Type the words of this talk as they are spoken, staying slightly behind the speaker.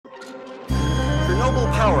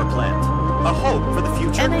power plant. A hope for the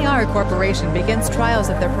future. NAR Corporation begins trials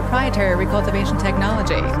of their proprietary recultivation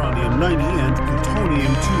technology. Uranium-90 and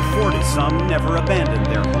plutonium-240. Some never abandoned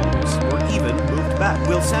their homes, or even moved back.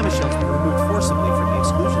 Will Samashells be removed forcibly from the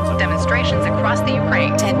exclusion zone? Demonstrations across the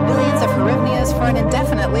Ukraine. 10 billions of hryvnias for an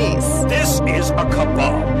indefinite lease. This is a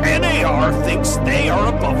cabal. NAR thinks they are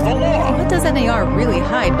above the law. What does NAR really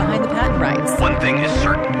hide behind the patent rights? One thing is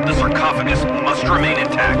certain. The sarcophagus must remain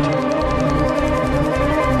intact.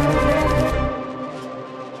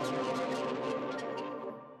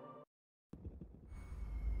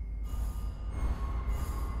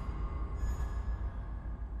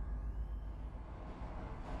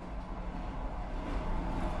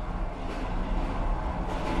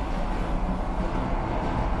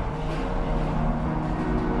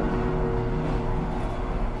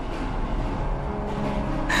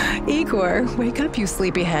 Igor, wake up, you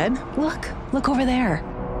sleepyhead. Look over there.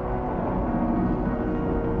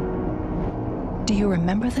 Do you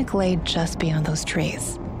remember the glade just beyond those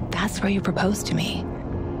trees? That's where you proposed to me.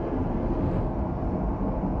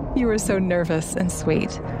 You were so nervous and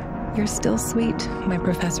sweet. You're still sweet, my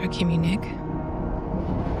Professor Communic.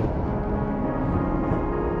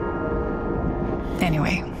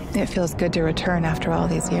 Anyway, it feels good to return after all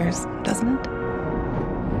these years, doesn't it?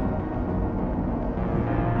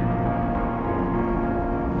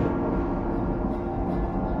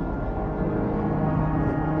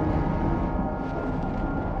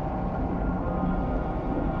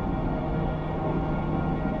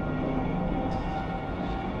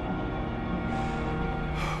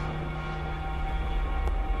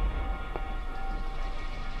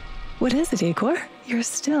 What is it, Igor? You're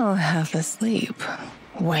still half asleep.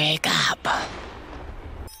 Wake up.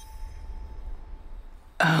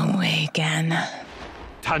 Awaken.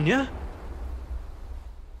 Tanya?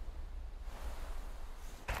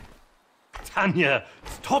 Tanya,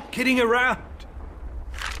 stop kidding around.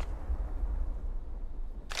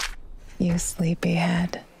 You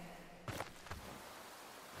sleepyhead.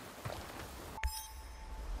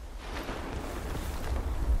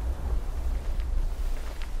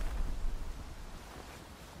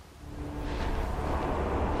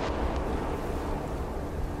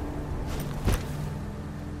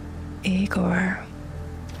 Igor.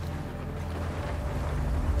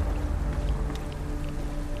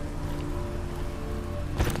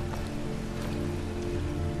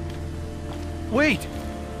 Wait!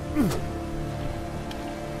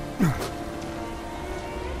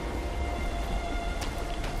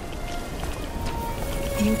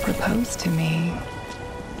 You proposed to me.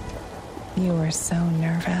 You were so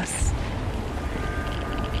nervous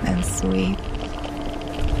and sweet.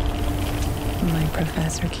 My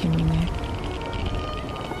Professor Communic.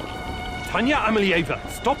 Tanya Amelieva,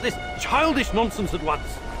 stop this childish nonsense at once.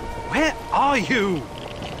 Where are you?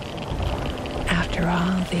 After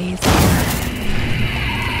all these years.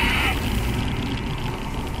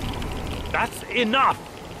 That's enough!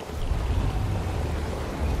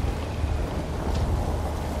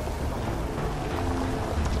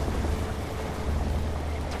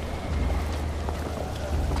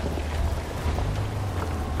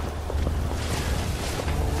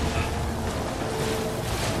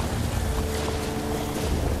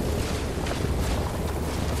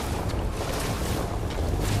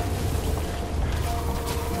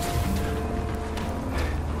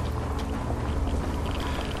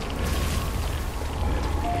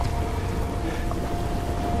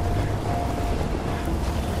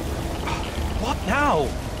 Now?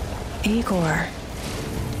 Igor.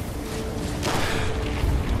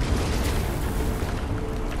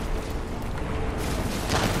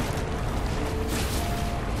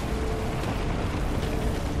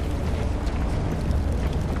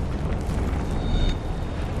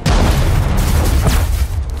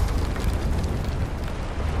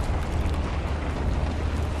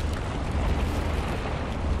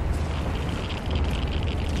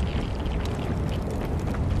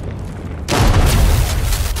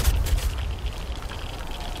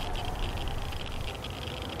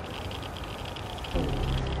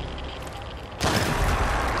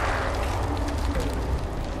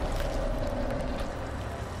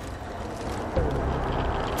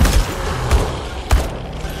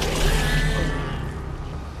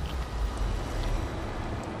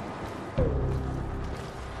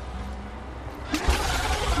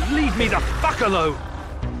 Leave me the fuck alone!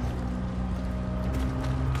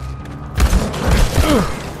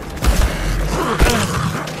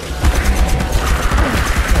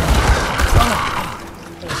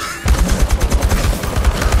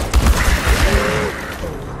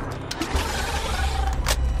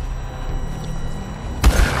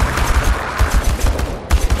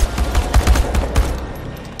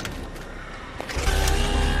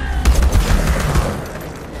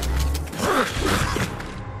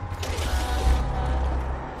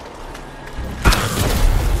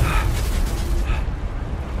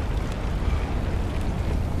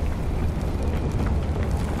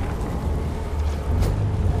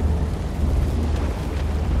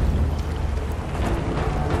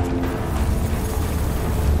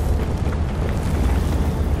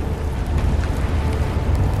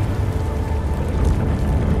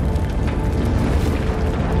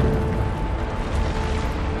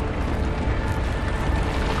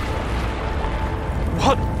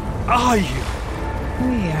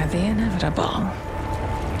 inevitable.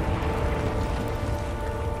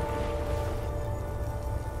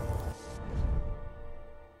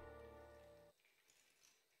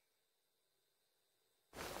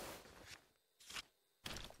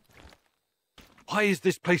 Why is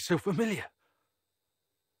this place so familiar?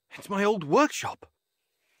 It's my old workshop.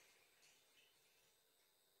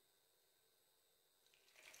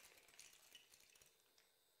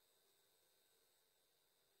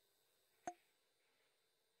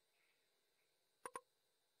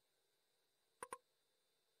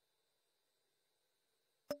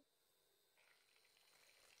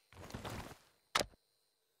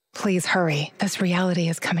 Please hurry. This reality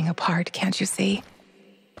is coming apart, can't you see?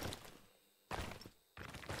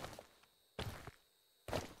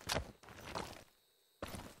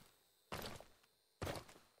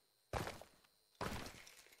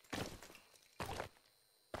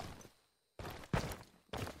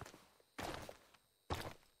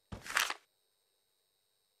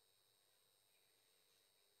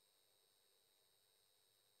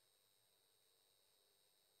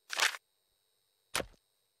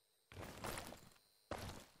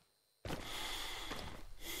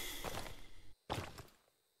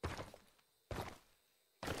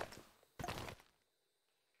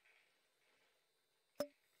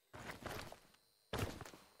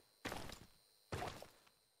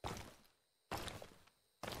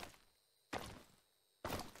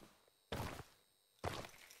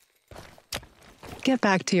 Get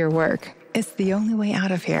back to your work. It's the only way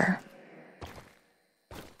out of here.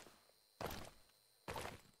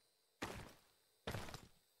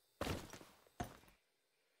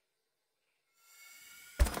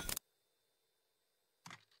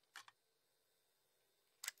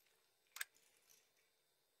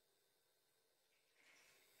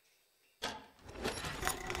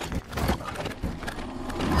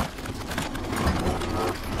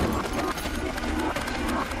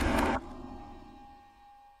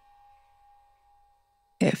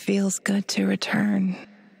 It feels good to return.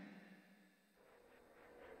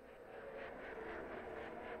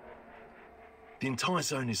 The entire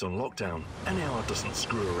zone is on lockdown. NAR doesn't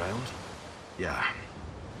screw around. Yeah.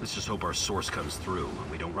 Let's just hope our source comes through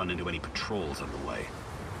and we don't run into any patrols on the way.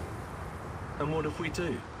 And what if we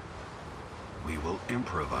do? We will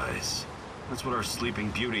improvise. That's what our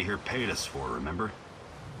Sleeping Beauty here paid us for, remember?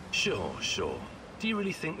 Sure. Do you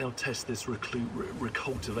really think they'll test this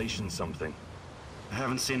recultivation something? I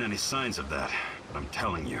haven't seen any signs of that, but I'm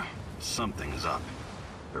telling you, something's up.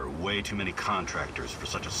 There are way too many contractors for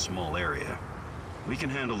such a small area. We can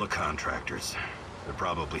handle the contractors. They're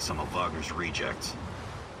probably some of Wagner's rejects.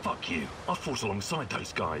 Fuck you. I fought alongside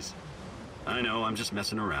those guys. I know, I'm just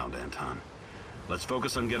messing around, Anton. Let's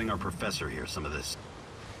focus on getting our professor here some of this...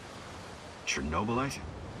 Chernobylite?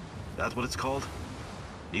 That's what it's called?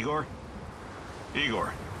 Igor?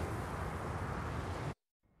 Igor.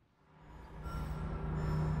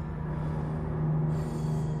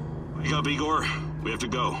 Wake up, Igor. We have to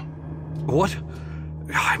go. What?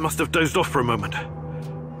 I must have dozed off for a moment.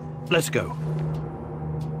 Let's go.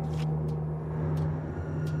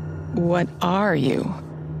 What are you?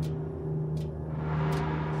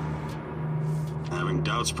 Having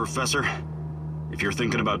doubts, Professor? If you're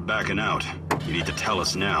thinking about backing out, you need to tell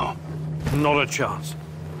us now. Not a chance.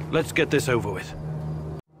 Let's get this over with.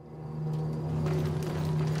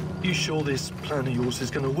 You sure this plan of yours is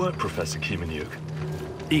going to work, Professor Kimenyuk?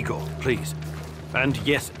 Igor, please. And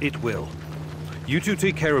yes, it will. You two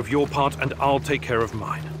take care of your part, and I'll take care of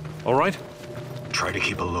mine. All right? Try to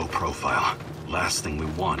keep a low profile. Last thing we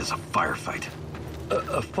want is a firefight.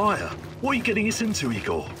 A fire? What are you getting us into,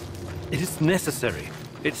 Igor? It is necessary.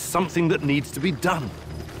 It's something that needs to be done.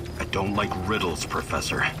 I don't like riddles,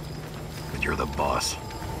 Professor. But you're the boss.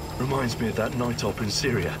 Reminds me of that night op in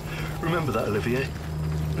Syria. Remember that, Olivier?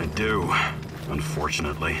 I do,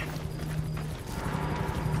 unfortunately.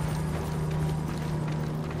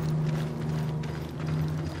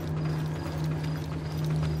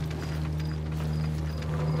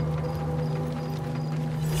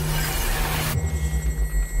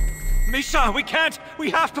 Misha, we can't! We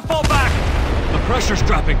have to fall back! The pressure's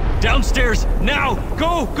dropping! Downstairs! Now!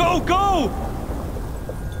 Go! Go! Go!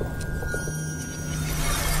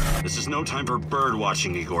 This is no time for bird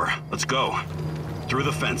watching, Igor. Let's go. Through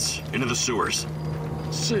the fence, into the sewers.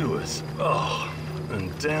 Sewers? Oh,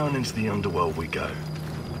 and down into the underworld we go.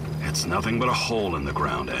 It's nothing but a hole in the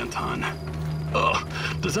ground, Anton. Oh,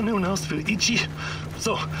 does anyone else feel itchy?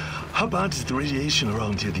 So, how bad is the radiation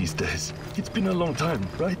around here these days? It's been a long time,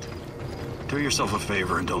 right? Do yourself a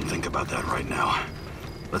favor and don't think about that right now.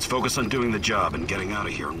 Let's focus on doing the job and getting out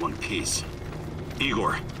of here in one piece.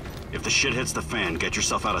 Igor, If the shit hits the fan, get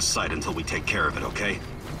yourself out of sight until we take care of it, okay?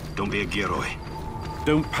 Don't be a Gyroi.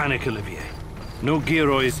 Don't panic, Olivier. No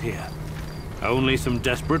Gyrois here. Only some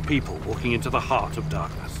desperate people walking into the heart of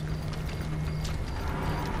darkness.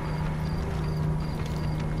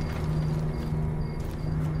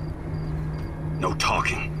 No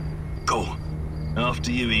talking. Go.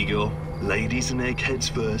 After you, Igor. Ladies and eggheads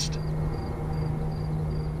first.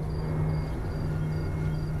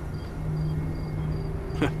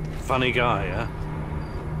 Funny guy, huh?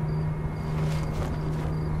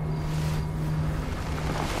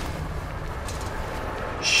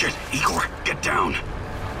 Shit, Igor, get down.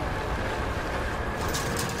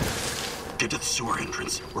 Get to the sewer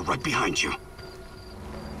entrance. We're right behind you.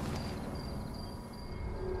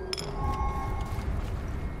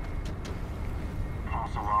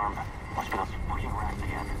 False alarm. Must be those fucking rats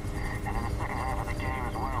again. And in the second half of the game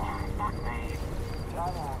as well. Fuck me.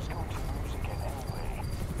 Dialogue's going to lose again anyway.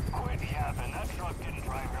 Quit yapping. That truck didn't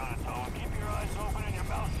drive you on its own. Keep your eyes open and your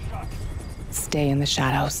mouth shut. Stay in the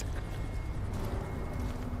shadows.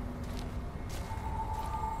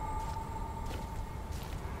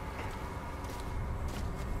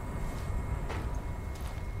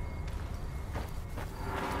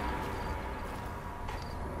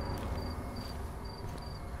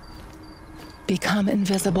 Become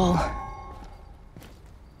invisible.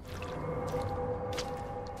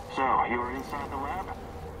 So, you were inside the lab?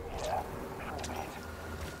 Yeah, for a bit.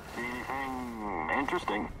 See anything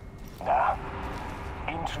interesting? Nah.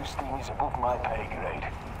 Interesting is above my pay grade.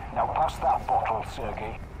 Now pass that bottle,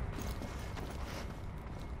 Sergei.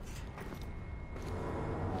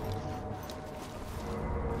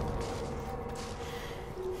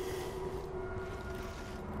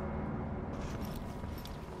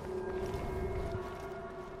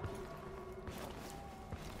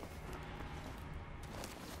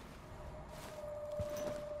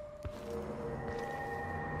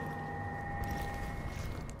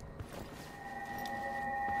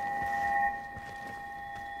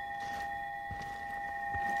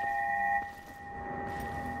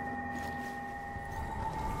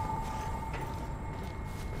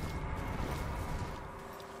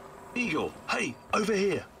 Igor, hey, over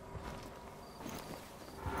here.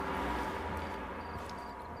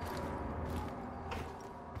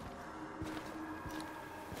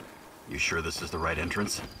 You sure this is the right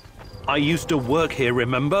entrance? I used to work here,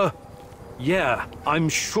 remember? Yeah, I'm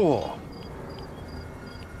sure.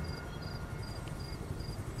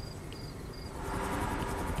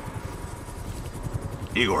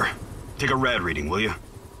 Igor, take a rad reading, will you?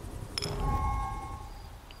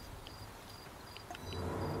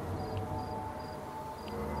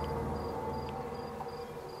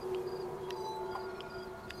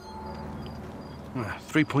 Ah,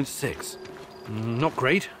 3.6. Not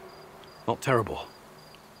great. Not terrible.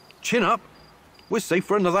 Chin up. We're safe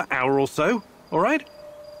for another hour or so, all right?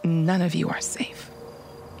 None of you are safe.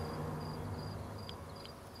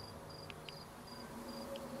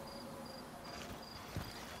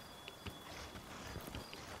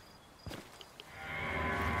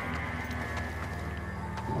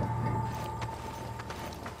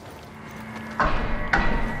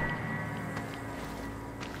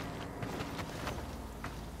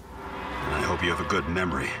 You have a good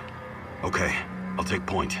memory. Okay, I'll take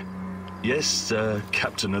point. Yes, sir,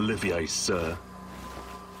 Captain Olivier, sir.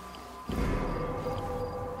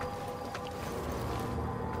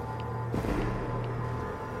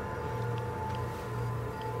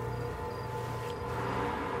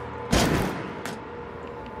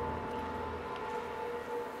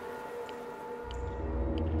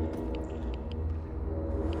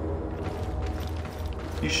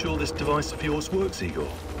 You sure this device of yours works, Igor?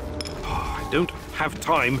 I don't have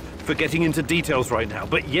time for getting into details right now,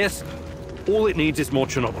 but yes, all it needs is more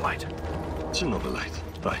Chernobylite.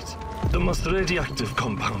 Chernobylite, right. The most radioactive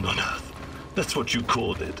compound on Earth. That's what you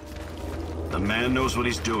called it. The man knows what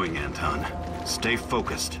he's doing, Anton. Stay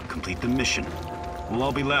focused. Complete the mission. We'll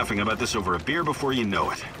all be laughing about this over a beer before you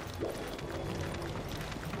know it.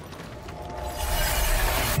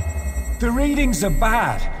 The readings are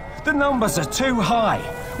bad. The numbers are too high.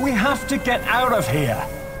 We have to get out of here.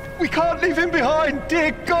 We can't leave him behind,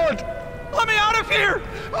 dear God! Let me out of here!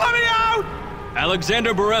 Let me out!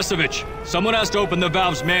 Alexander Borisovich, someone has to open the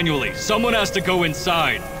valves manually. Someone has to go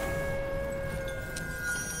inside.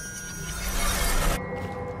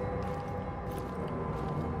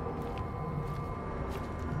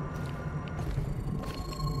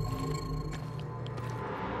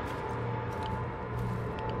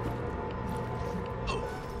 Oh,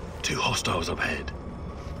 2 hostiles up ahead.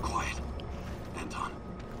 Quiet. Anton,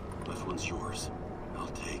 left one's yours.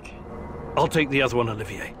 I'll take the other one,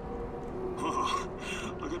 Olivier.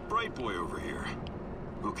 here.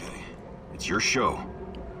 Okay, it's your show.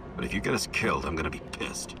 But if you get us killed, I'm gonna be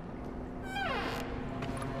pissed.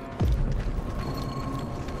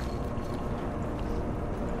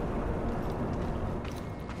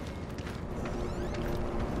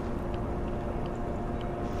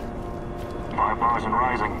 Bars and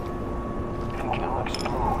rising. Engine will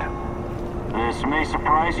explode. This may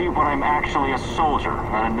surprise you, but I'm actually a soldier,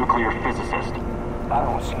 not a nuclear physicist. I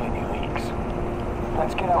don't see any leaks.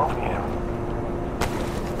 Let's get out of here.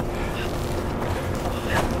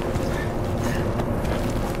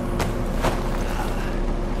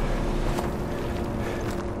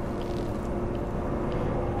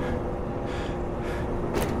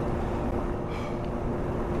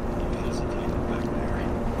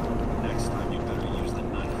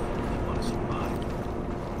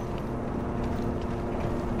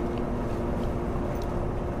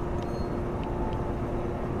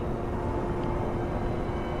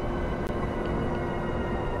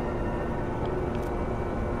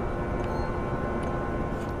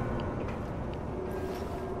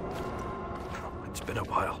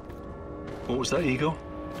 What was that, Eagle?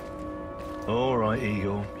 All right,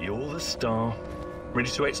 Eagle. You're the star. Ready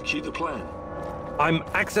to execute the plan? I'm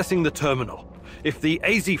accessing the terminal. If the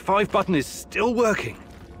AZ5 button is still working...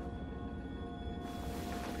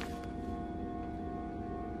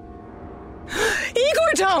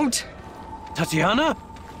 Igor, don't! Tatiana?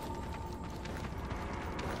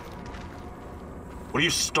 What are you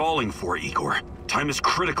stalling for, Igor? Time is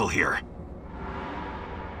critical here.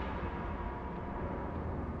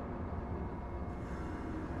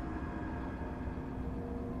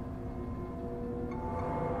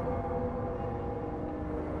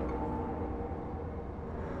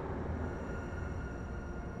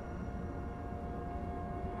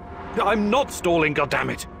 I'm not stalling,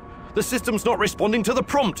 goddammit! The system's not responding to the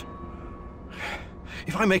prompt!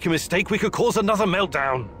 If I make a mistake, we could cause another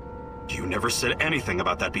meltdown. You never said anything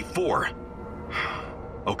about that before.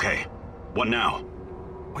 Okay, what now?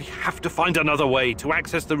 We have to find another way to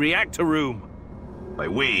access the reactor room. By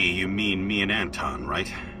we, you mean me and Anton,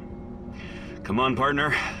 right? Come on,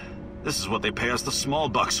 partner. This is what they pay us the small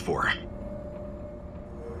bucks for.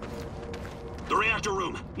 The reactor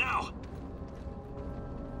room, now!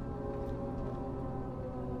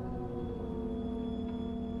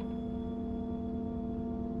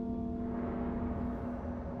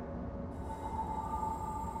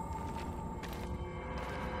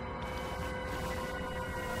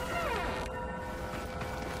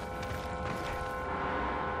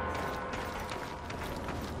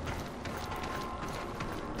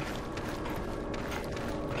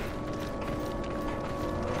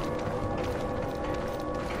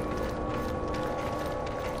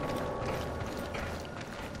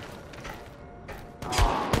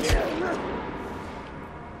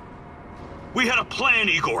 We had a plan,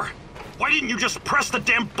 Igor. Why didn't you just press the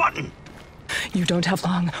damn button? You don't have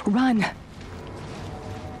long. Run!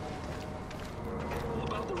 What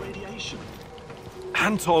about the radiation?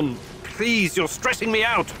 Anton, please, you're stressing me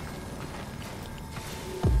out.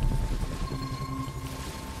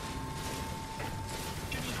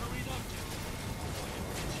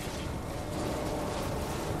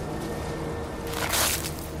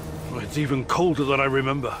 Oh, it's even colder than I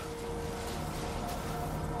remember.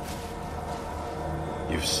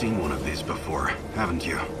 You've seen one of these before, haven't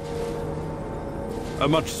you? A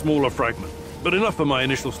much smaller fragment, but enough for my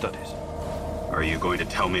initial studies. Are you going to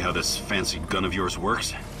tell me how this fancy gun of yours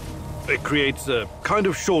works? It creates a kind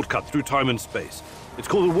of shortcut through time and space. It's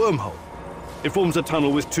called a wormhole. It forms a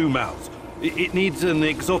tunnel with two mouths. It needs an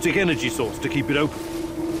exotic energy source to keep it open.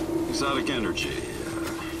 Exotic energy.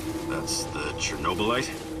 That's the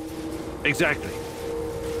Chernobylite? Exactly.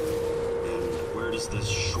 And where does this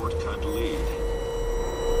shortcut lead?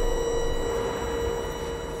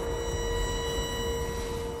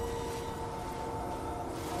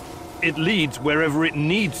 It leads wherever it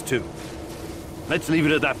needs to. Let's leave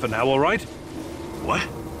it at that for now, all right? What?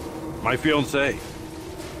 My fiancée.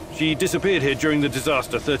 She disappeared here during the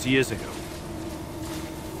disaster 30 years ago.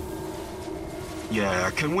 Yeah,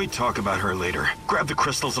 can we talk about her later? Grab the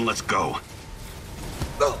crystals and let's go.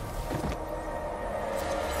 Oh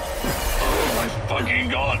my fucking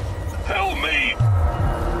god! Help me!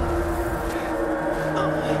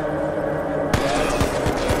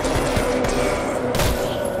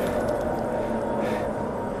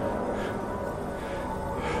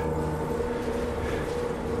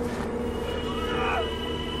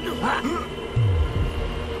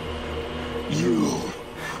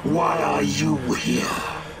 Why are you here?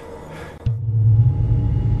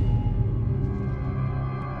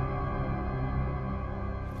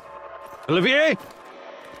 Olivier?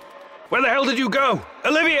 Where the hell did you go?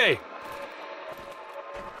 Olivier!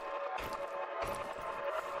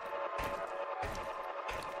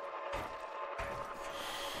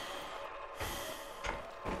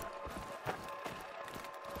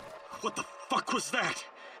 What the fuck was that?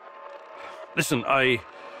 Listen,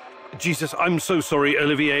 Jesus, I'm so sorry,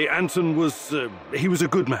 Olivier. Anton was, he was a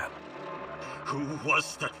good man. Who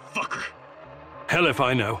was that fucker? Hell if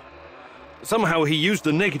I know. Somehow he used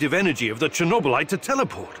the negative energy of the Chernobylite to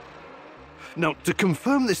teleport. Now, to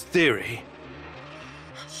confirm this theory...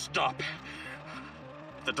 Stop.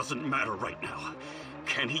 That doesn't matter right now.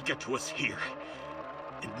 Can he get to us here?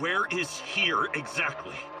 And where is here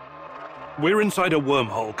exactly? We're inside a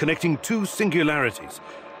wormhole connecting two singularities.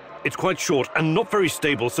 It's quite short and not very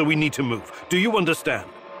stable, so we need to move. Do you understand?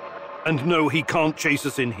 And no, he can't chase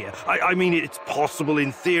us in here. I mean, it's possible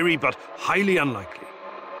in theory, but highly unlikely.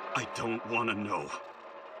 I don't want to know.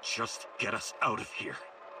 Just get us out of here.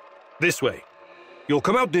 This way. You'll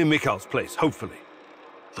come out near Mikhail's place, hopefully.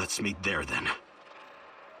 Let's meet there, then.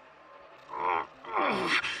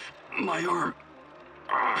 My arm...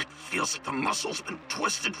 it feels like the muscle's been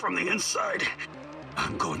twisted from the inside.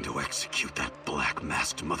 I'm going to execute that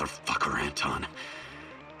black-masked motherfucker, Anton.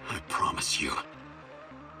 I promise you.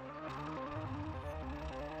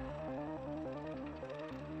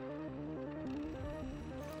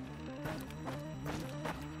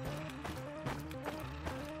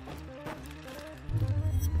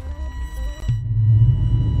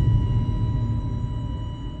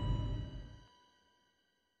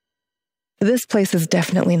 This place is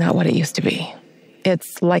definitely not what it used to be.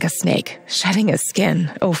 It's like a snake, shedding its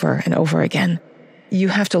skin over and over again. You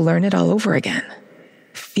have to learn it all over again.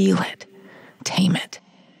 Feel it. Tame it.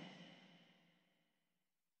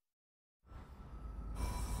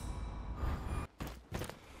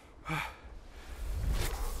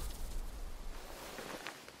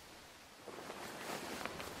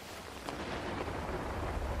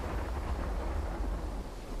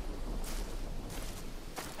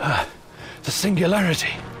 The singularity.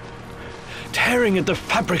 Tearing at the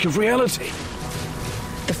fabric of reality.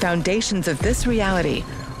 The foundations of this reality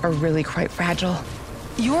are really quite fragile.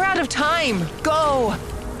 You're out of time! Go!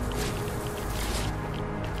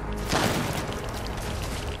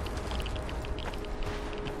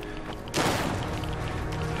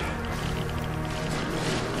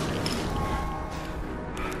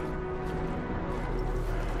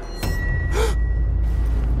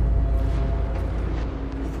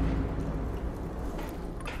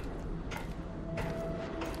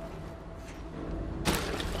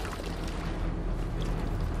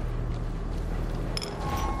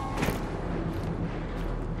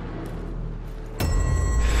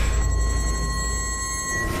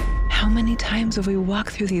 How many times have we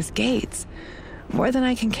walked through these gates? More than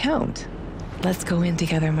I can count. Let's go in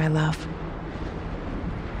together, my love.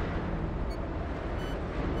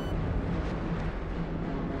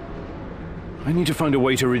 I need to find a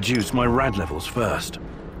way to reduce my rad levels first.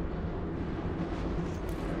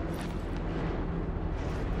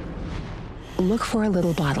 Look for a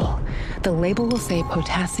little bottle. The label will say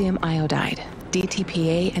potassium iodide,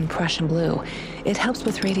 DTPA, and Prussian blue. It helps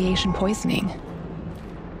with radiation poisoning.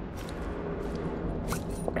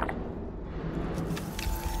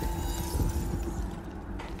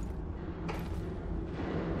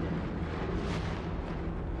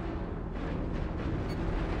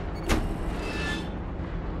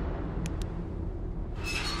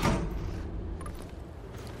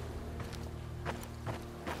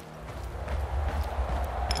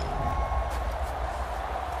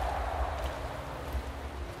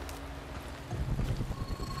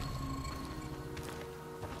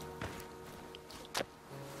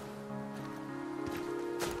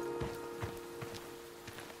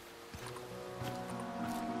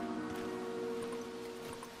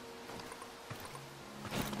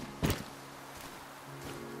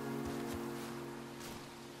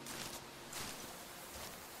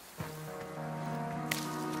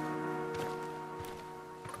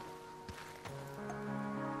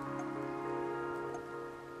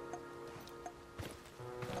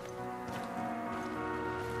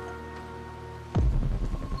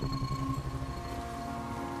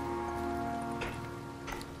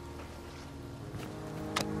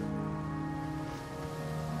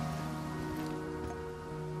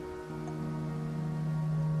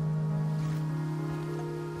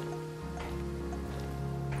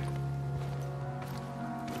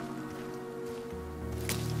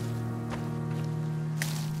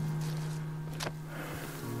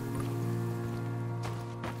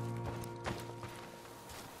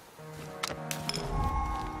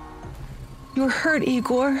 You're hurt,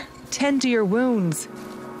 Igor. Tend to your wounds.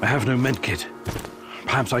 I have no medkit.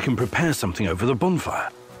 Perhaps I can prepare something over the bonfire.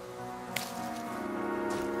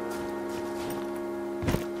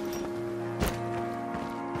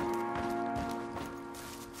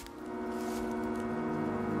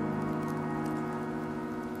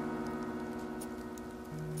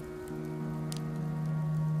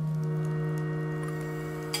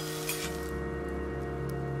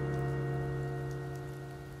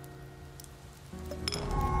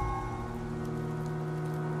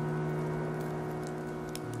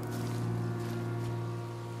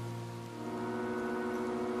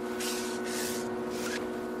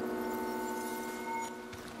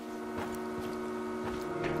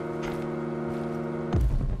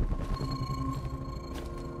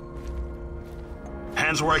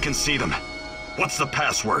 Hands where I can see them. What's the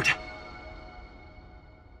password?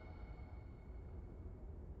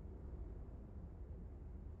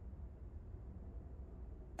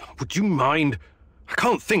 Would you mind? I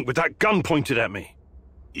can't think with that gun pointed at me.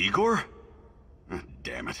 Igor?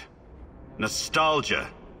 Damn it. Nostalgia.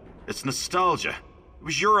 It's nostalgia. It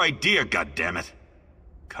was your idea, goddammit.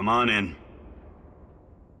 Come on in.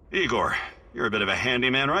 Igor, you're a bit of a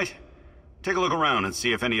handyman, right? Take a look around and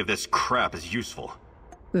see if any of this crap is useful.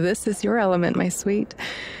 This is your element, my sweet.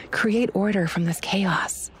 Create order from this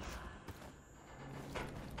chaos.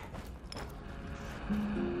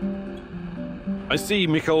 I see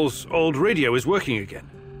Mikhail's old radio is working again.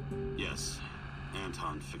 Yes.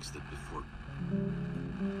 Anton fixed it before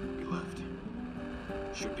we left.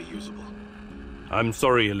 Should be usable. I'm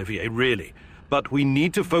sorry, Olivier, really. But we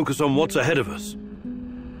need to focus on what's ahead of us.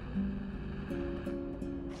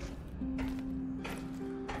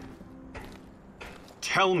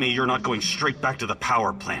 Tell me you're not going straight back to the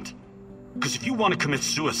power plant. Because if you want to commit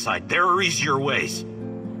suicide, there are easier ways.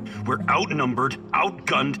 We're outnumbered,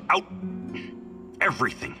 outgunned,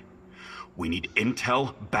 everything. We need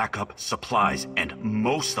intel, backup, supplies, and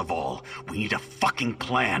most of all, we need a fucking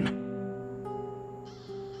plan.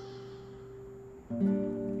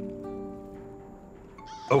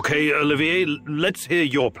 Okay, Olivier, let's hear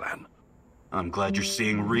your plan. I'm glad you're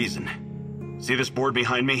seeing reason. See this board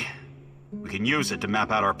behind me? We can use it to map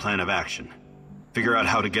out our plan of action. Figure out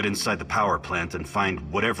how to get inside the power plant and find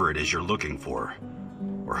whatever it is you're looking for.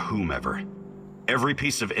 Or whomever. Every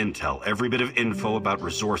piece of intel, every bit of info about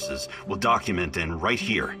resources, we'll document in right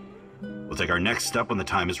here. We'll take our next step when the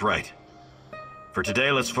time is right. For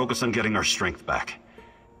today, let's focus on getting our strength back.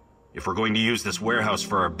 If we're going to use this warehouse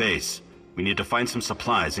for our base, we need to find some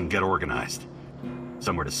supplies and get organized.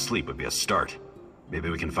 Somewhere to sleep would be a start. Maybe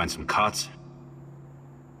we can find some cots.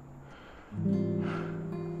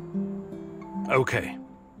 Okay.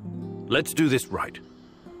 Let's do this right.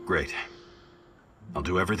 Great. I'll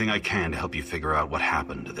do everything I can to help you figure out what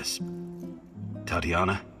happened to this...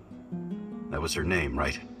 Tatiana? That was her name,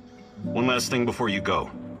 right? One last thing before you go.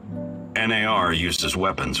 NAR used as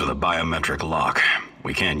weapons with a biometric lock.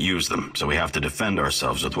 We can't use them, so we have to defend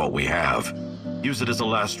ourselves with what we have. Use it as a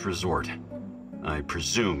last resort. I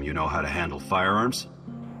presume you know how to handle firearms?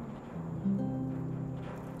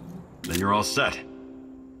 Then you're all set.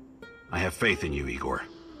 I have faith in you, Igor.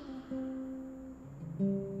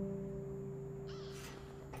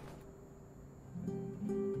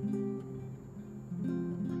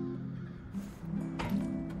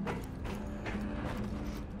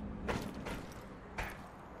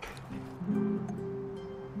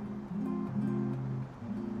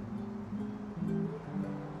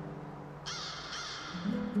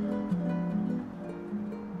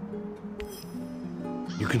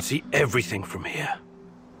 You can see everything from here.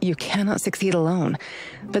 You cannot succeed alone,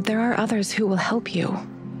 but there are others who will help you.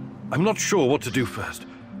 I'm not sure what to do first.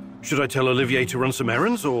 Should I tell Olivier to run some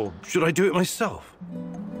errands, or should I do it myself?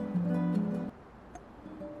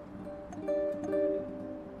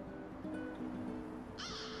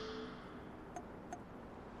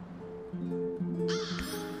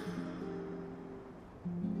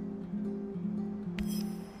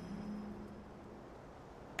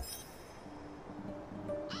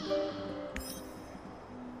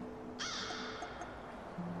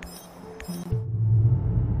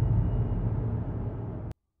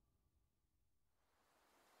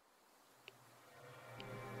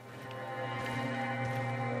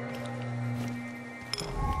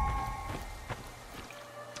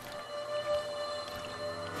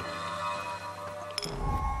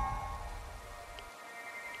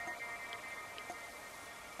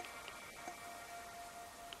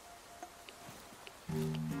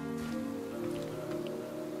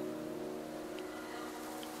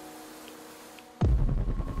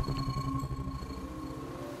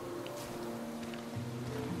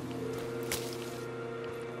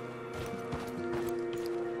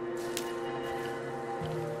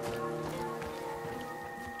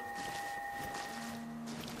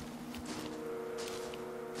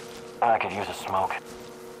 I could use a smoke.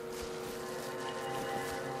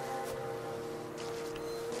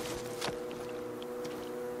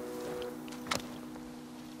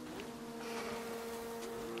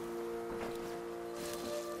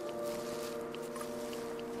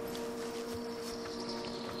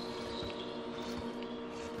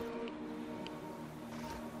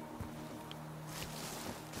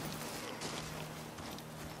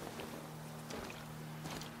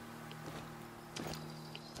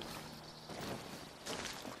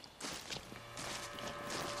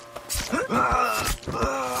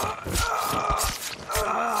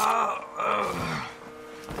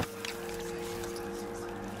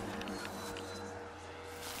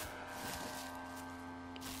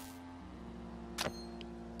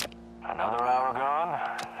 Another hour gone,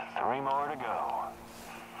 3 more to go.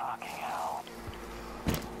 Fucking hell.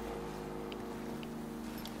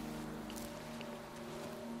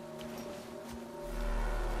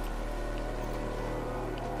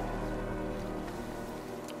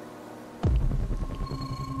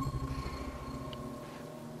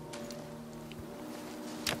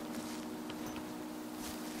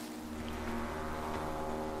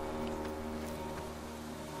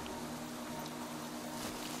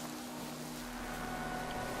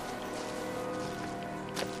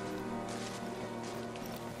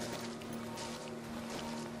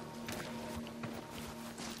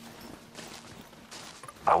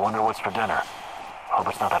 I wonder what's for dinner. Hope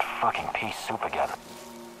it's not that fucking pea soup again.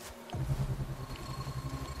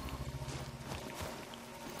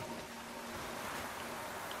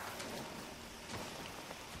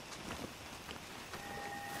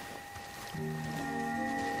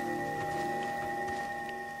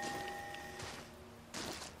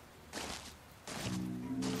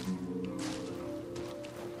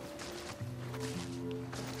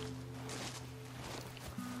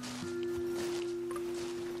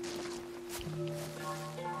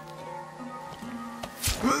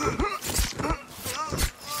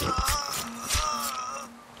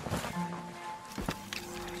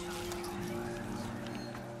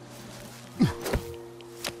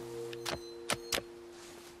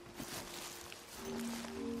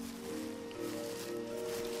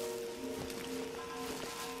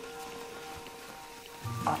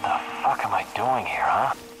 What the fuck am I doing here,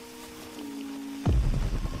 huh?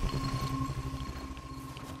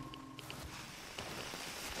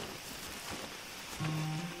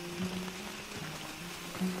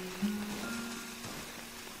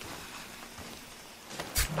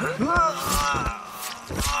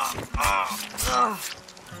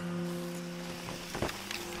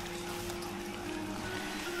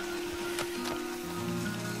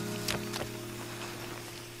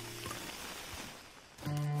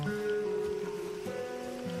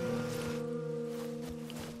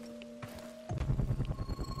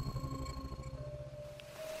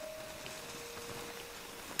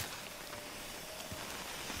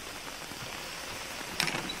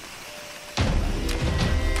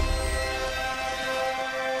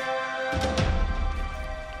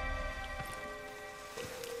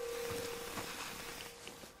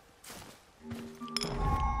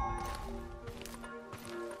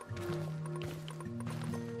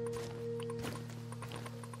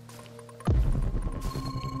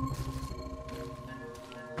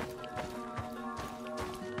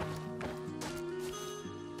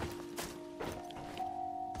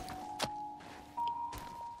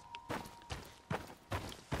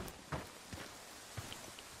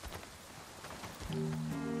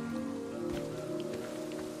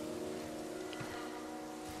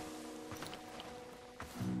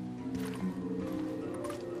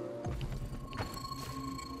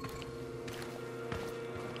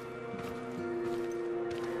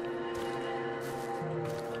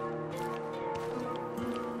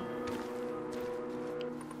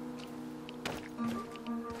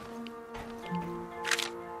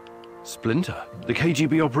 Splinter, the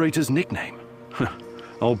KGB operator's nickname.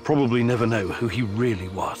 I'll probably never know who he really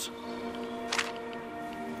was.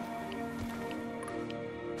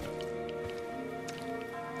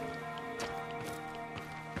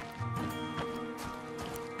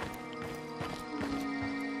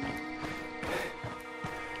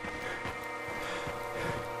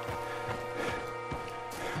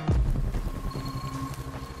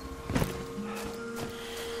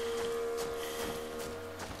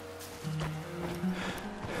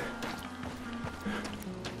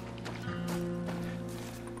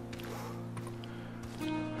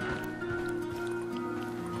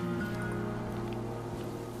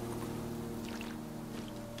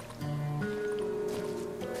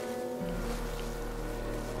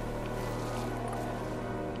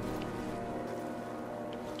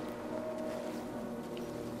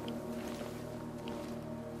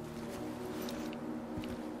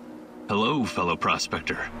 Hello, fellow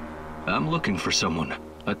prospector. I'm looking for someone.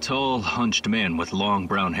 A tall, hunched man with long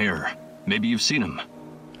brown hair. Maybe you've seen him.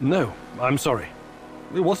 No, I'm sorry.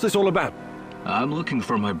 What's this all about? I'm looking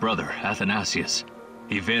for my brother, Athanasius.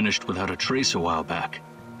 He vanished without a trace a while back.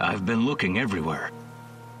 I've been looking everywhere.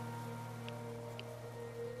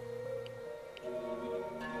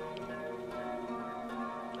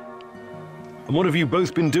 And what have you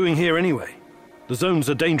both been doing here anyway? The zone's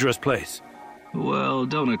a dangerous place. Well,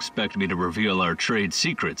 don't expect me to reveal our trade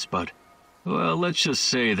secrets, but... well, let's just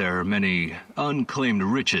say there are many unclaimed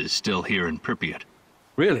riches still here in Pripyat.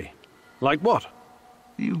 Really? Like what?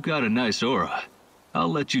 You've got a nice aura. I'll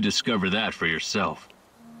let you discover that for yourself.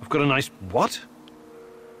 I've got a nice what?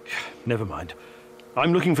 Never mind.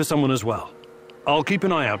 I'm looking for someone as well. I'll keep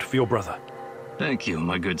an eye out for your brother. Thank you,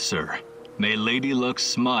 my good sir. May Lady Luck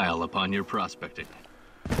smile upon your prospecting.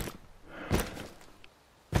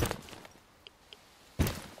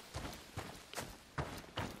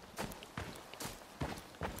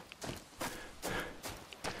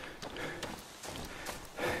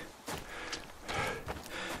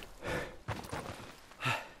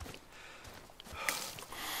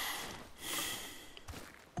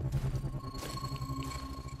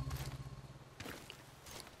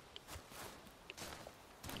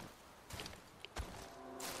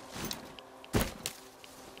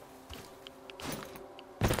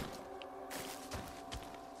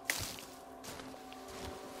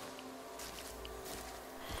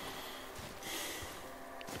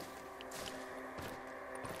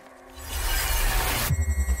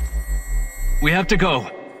 We have to go.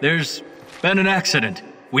 There's been an accident.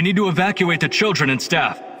 We need to evacuate the children and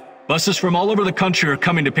staff. Buses from all over the country are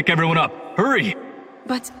coming to pick everyone up. Hurry!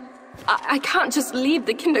 But I can't just leave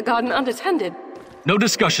the kindergarten unattended. No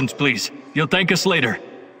discussions, please. You'll thank us later.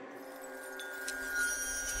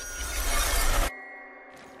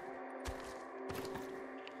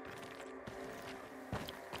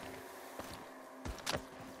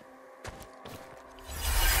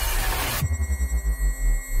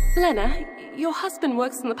 Lena, your husband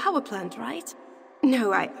works in the power plant, right?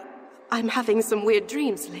 No, I'm having some weird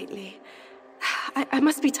dreams lately. I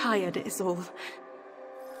must be tired, is all.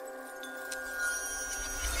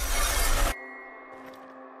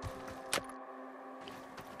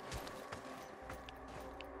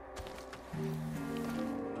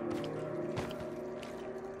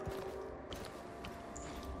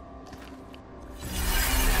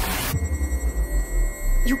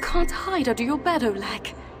 You can't hide under your bed,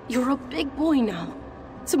 Oleg. You're a big boy now.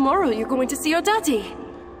 Tomorrow you're going to see your daddy.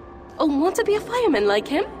 Oh, want to be a fireman like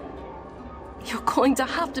him? You're going to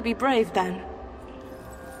have to be brave then.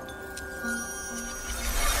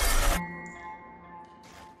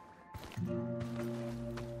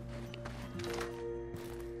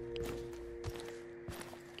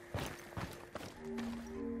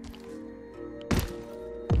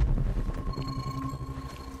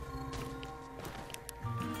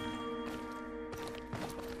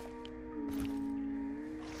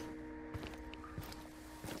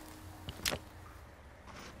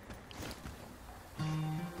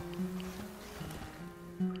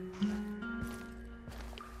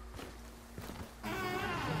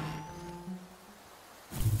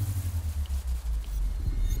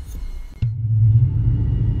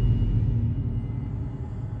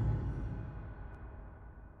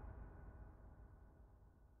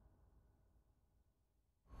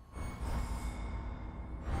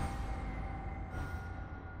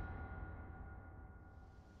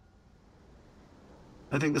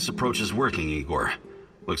 I think this approach is working, Igor.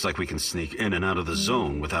 Looks like we can sneak in and out of the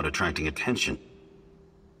zone without attracting attention.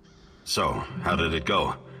 So, how did it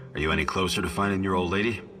go? Are you any closer to finding your old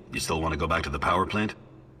lady? You still want to go back to the power plant?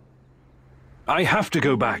 I have to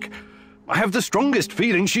go back. I have the strongest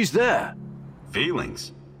feeling she's there.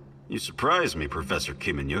 Feelings? You surprise me, Professor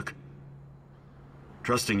Kimenyuk.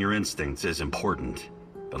 Trusting your instincts is important,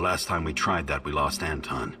 but last time we tried that, we lost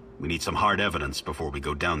Anton. We need some hard evidence before we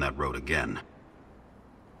go down that road again.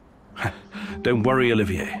 Don't worry,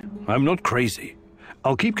 Olivier. I'm not crazy.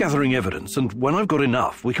 I'll keep gathering evidence, and when I've got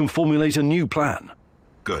enough, we can formulate a new plan.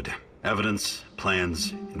 Good. Evidence,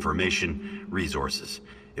 plans, information, resources.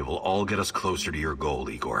 It will all get us closer to your goal,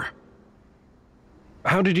 Igor.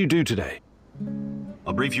 How did you do today?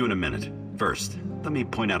 I'll brief you in a minute. First, let me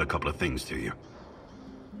point out a couple of things to you.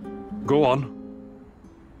 Go on.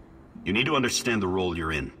 You need to understand the role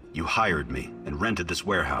you're in. You hired me and rented this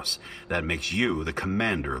warehouse. That makes you the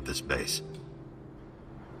commander of this base.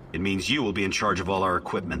 It means you will be in charge of all our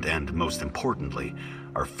equipment and, most importantly,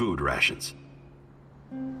 our food rations.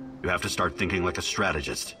 You have to start thinking like a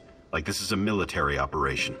strategist, like this is a military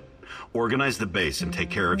operation. Organize the base and take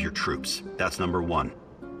care of your troops. That's number one.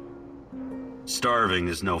 Starving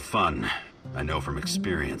is no fun. I know from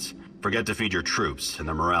experience. Forget to feed your troops, and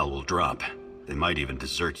their morale will drop. They might even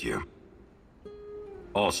desert you.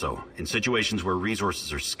 Also, in situations where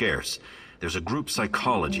resources are scarce, there's a group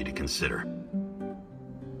psychology to consider.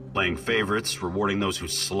 Playing favorites, rewarding those who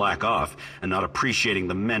slack off, and not appreciating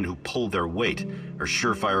the men who pull their weight are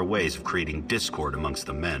surefire ways of creating discord amongst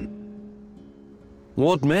the men.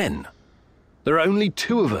 What men? There are only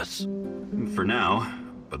 2 of us. For now,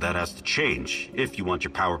 but that has to change if you want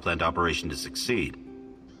your power plant operation to succeed.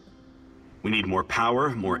 We need more power,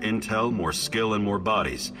 more intel, more skill, and more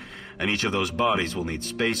bodies. And each of those bodies will need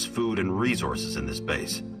space, food, and resources in this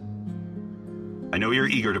base. I know you're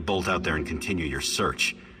eager to bolt out there and continue your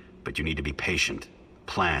search, but you need to be patient,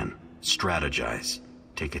 plan, strategize,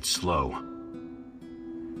 take it slow.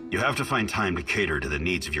 You have to find time to cater to the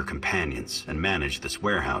needs of your companions and manage this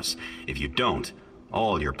warehouse. If you don't,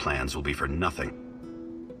 all your plans will be for nothing.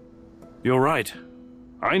 You're right.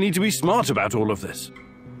 I need to be smart about all of this.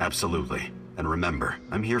 Absolutely. And remember,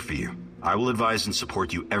 I'm here for you. I will advise and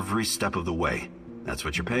support you every step of the way. That's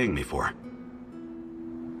what you're paying me for.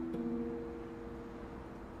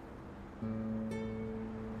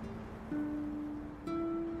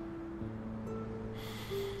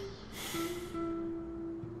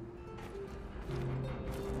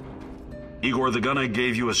 Igor, the gun I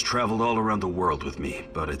gave you has traveled all around the world with me,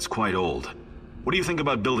 but it's quite old. What do you think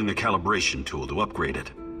about building a calibration tool to upgrade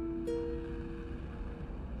it?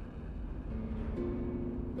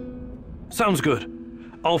 Sounds good.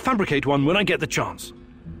 I'll fabricate one when I get the chance.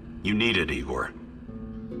 You need it, Igor.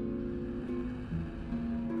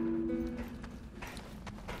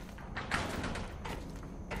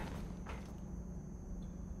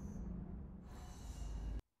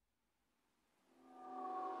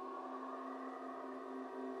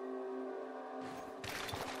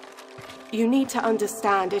 You need to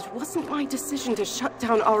understand, it wasn't my decision to shut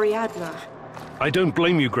down Ariadna. I don't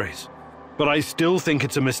blame you, Grace, but I still think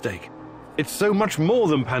it's a mistake. It's so much more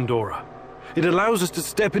than Pandora. It allows us to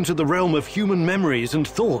step into the realm of human memories and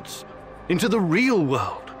thoughts, into the real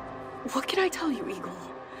world. What can I tell you, Igor?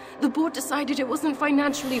 The board decided it wasn't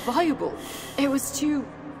financially viable. It was too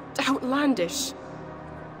outlandish.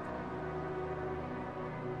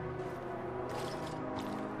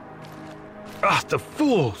 Ah, the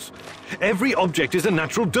fools! Every object is a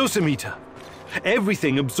natural dosimeter.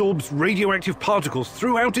 Everything absorbs radioactive particles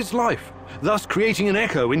throughout its life, thus creating an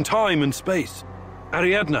echo in time and space.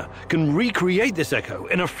 Ariadna can recreate this echo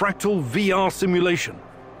in a fractal VR simulation.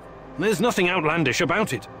 There's nothing outlandish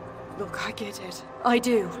about it. Look, I get it. I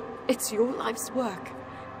do. It's your life's work.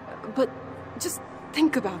 But just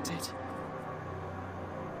think about it.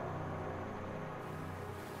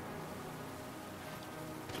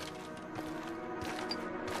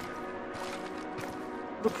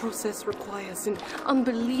 The process requires an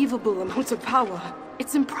unbelievable amount of power.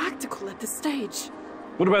 It's impractical at this stage.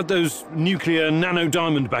 What about those nuclear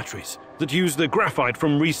nano-diamond batteries that use the graphite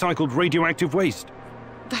from recycled radioactive waste?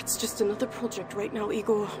 That's just another project right now,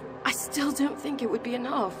 Igor. I still don't think it would be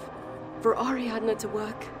enough. For Ariadna to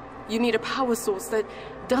work, you need a power source that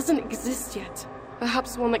doesn't exist yet.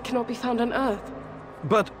 Perhaps one that cannot be found on Earth.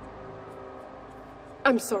 But...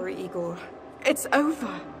 I'm sorry, Igor. It's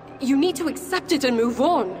over. You need to accept it and move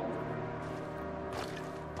on.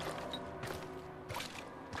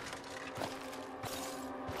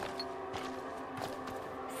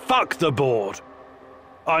 Fuck the board.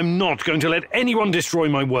 I'm not going to let anyone destroy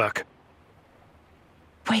my work.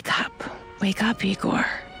 Wake up. Wake up, Igor.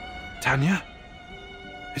 Tanya?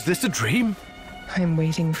 Is this a dream? I'm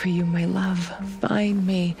waiting for you, my love. Find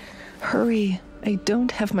me. Hurry. I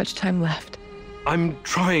don't have much time left. I'm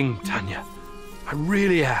trying, Tanya. I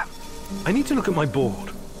really am. I need to look at my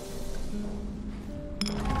board.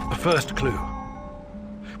 A first clue.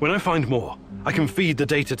 When I find more, I can feed the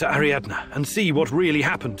data to Ariadna and see what really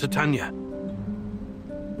happened to Tanya.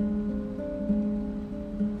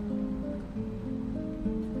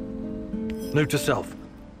 Note to self.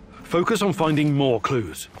 Focus on finding more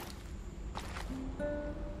clues.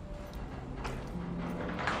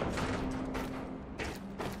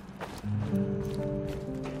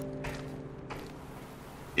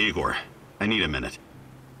 Igor, I need a minute.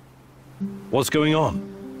 What's going on?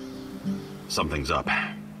 Something's up.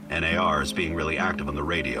 NAR is being really active on the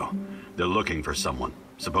radio. They're looking for someone,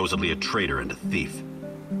 supposedly a traitor and a thief.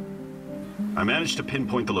 I managed to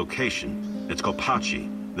pinpoint the location. It's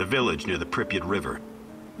Kopachi, the village near the Pripyat River.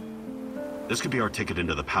 This could be our ticket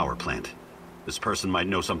into the power plant. This person might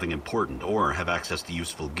know something important or have access to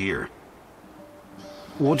useful gear.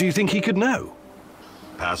 What do you think he could know?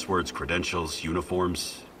 passwords, credentials,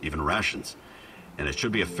 uniforms, even rations. And it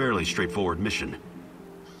should be a fairly straightforward mission.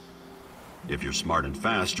 If you're smart and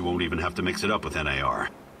fast, you won't even have to mix it up with NAR.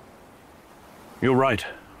 You're right.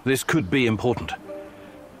 This could be important.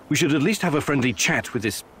 We should at least have a friendly chat with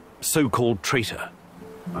this so-called traitor.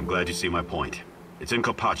 I'm glad you see my point. It's in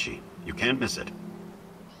Kopachi. You can't miss it.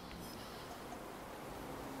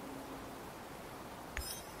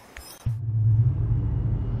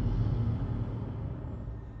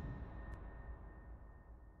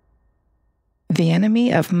 The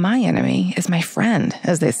enemy of my enemy is my friend,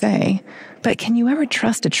 as they say. But can you ever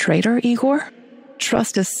trust a traitor, Igor?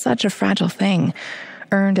 Trust is such a fragile thing,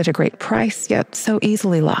 earned at a great price, yet so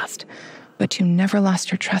easily lost. But you never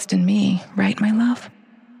lost your trust in me, right, my love?